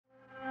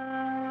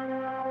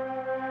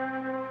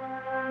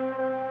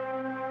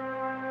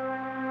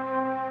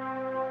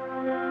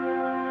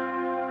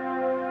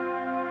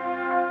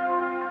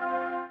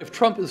if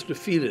Trump is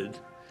defeated,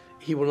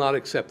 he will not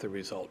accept the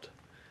result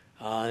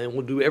and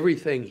will do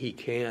everything he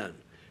can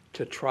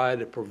to try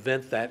to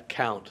prevent that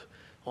count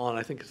on,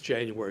 I think it's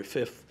January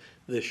 5th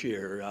this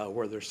year,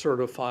 where they're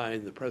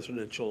certifying the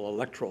presidential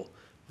electoral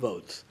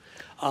votes.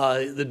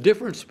 The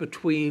difference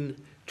between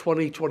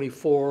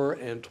 2024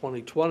 and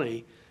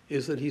 2020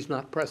 is that he's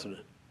not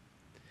president.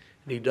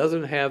 And he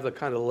doesn't have the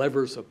kind of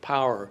levers of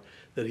power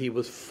that he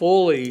was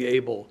fully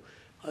able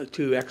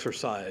to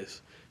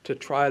exercise to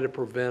try to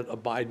prevent a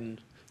Biden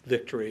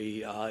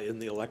victory in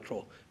the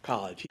Electoral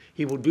College.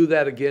 He will do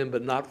that again,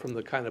 but not from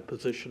the kind of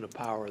position of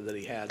power that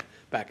he had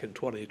back in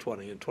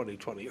 2020 and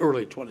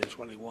early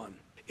 2021.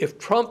 If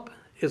Trump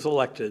is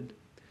elected,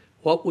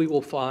 what we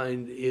will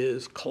find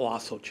is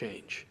colossal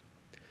change.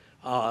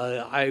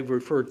 I've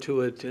referred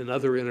to it in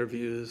other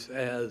interviews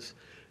as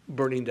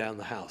burning down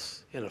the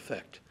house, in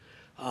effect.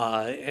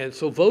 And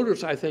so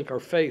voters, I think, are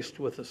faced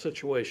with a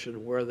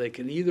situation where they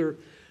can either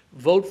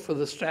vote for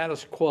the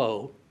status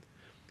quo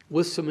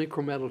with some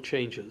incremental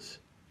changes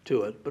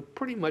to it, but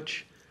pretty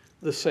much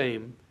the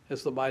same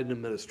as the Biden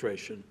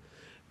administration,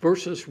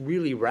 versus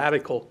really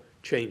radical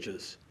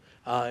changes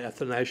at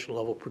the national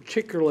level,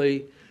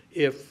 particularly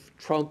if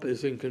Trump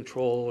is in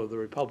control or the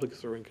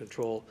Republicans are in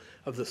control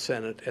of the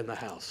Senate and the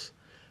House.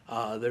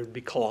 There'd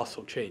be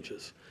colossal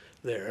changes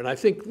there. And I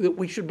think that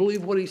we should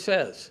believe what he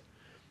says,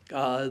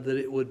 that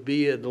it would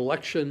be an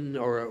election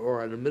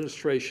or an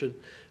administration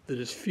that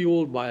is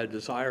fueled by a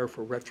desire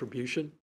for retribution.